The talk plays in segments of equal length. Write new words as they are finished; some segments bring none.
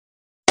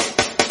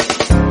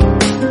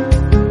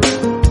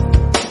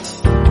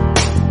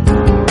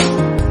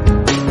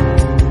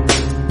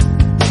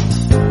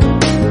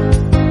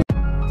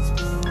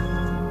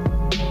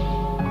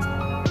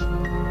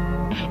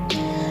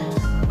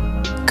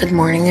Good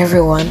morning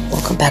everyone,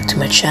 welcome back to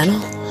my channel.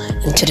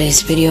 In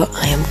today's video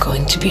I am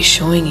going to be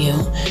showing you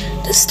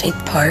the state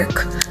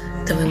park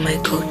that we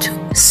might go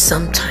to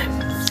sometime.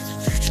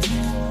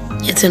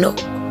 It's in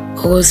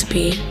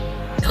Osby,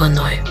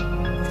 Illinois.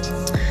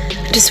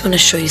 I just want to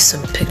show you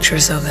some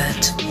pictures of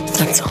it,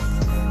 that's all.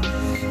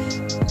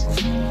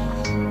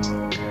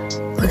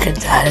 Look at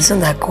that, isn't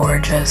that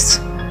gorgeous?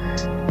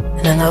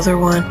 And another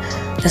one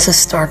is a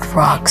Stark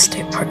Rock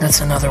State Park,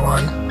 that's another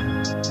one.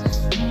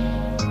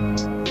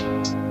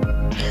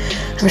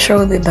 I'm sure it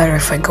would be better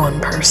if I go in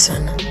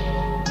person.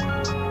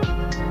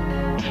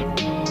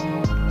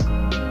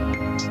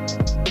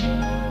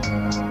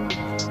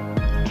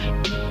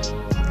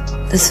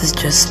 This is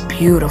just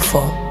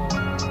beautiful.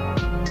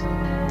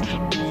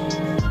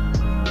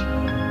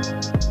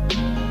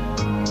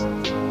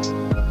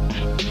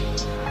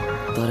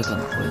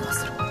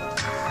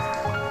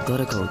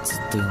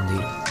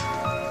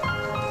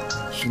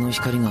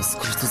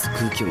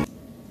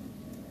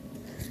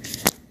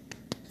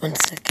 One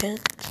second.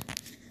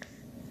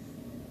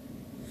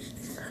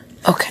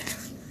 Okay.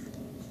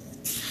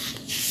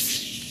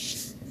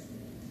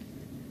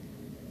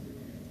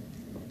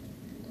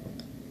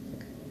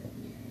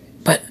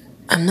 But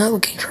I'm not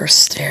looking for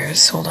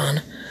stairs. Hold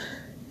on.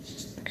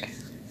 Okay.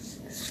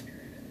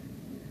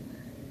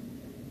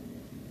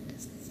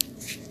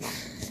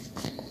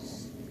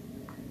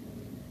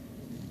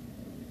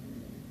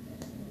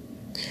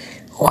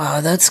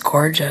 Wow, that's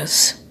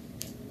gorgeous.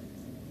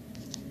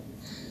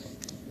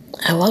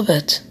 I love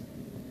it.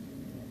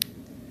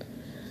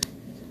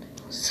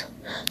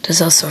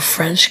 There's also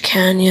French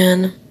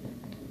Canyon.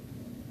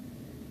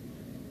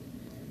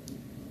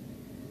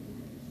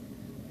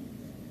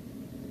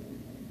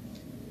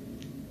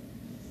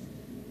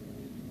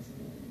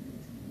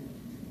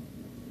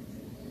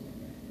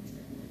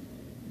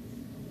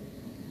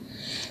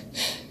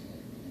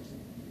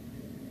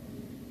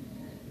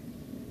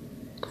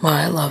 Wow,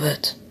 I love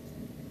it.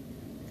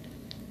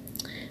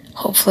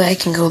 Hopefully I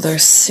can go there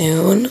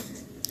soon.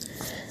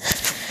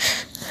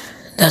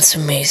 That's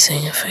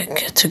amazing if I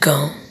get to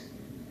go.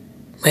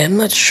 Wait, I'm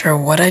not sure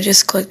what I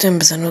just clicked in,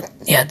 but I know,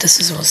 yeah, this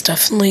is most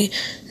definitely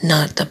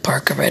not the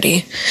park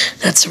already.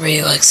 That's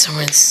already like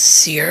somewhere in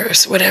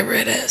Sears, whatever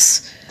it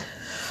is.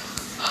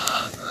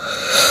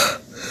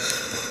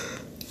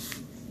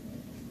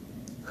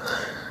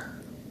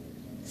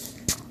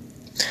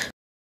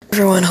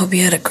 Everyone, hope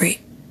you have a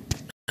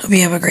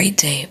great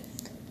day.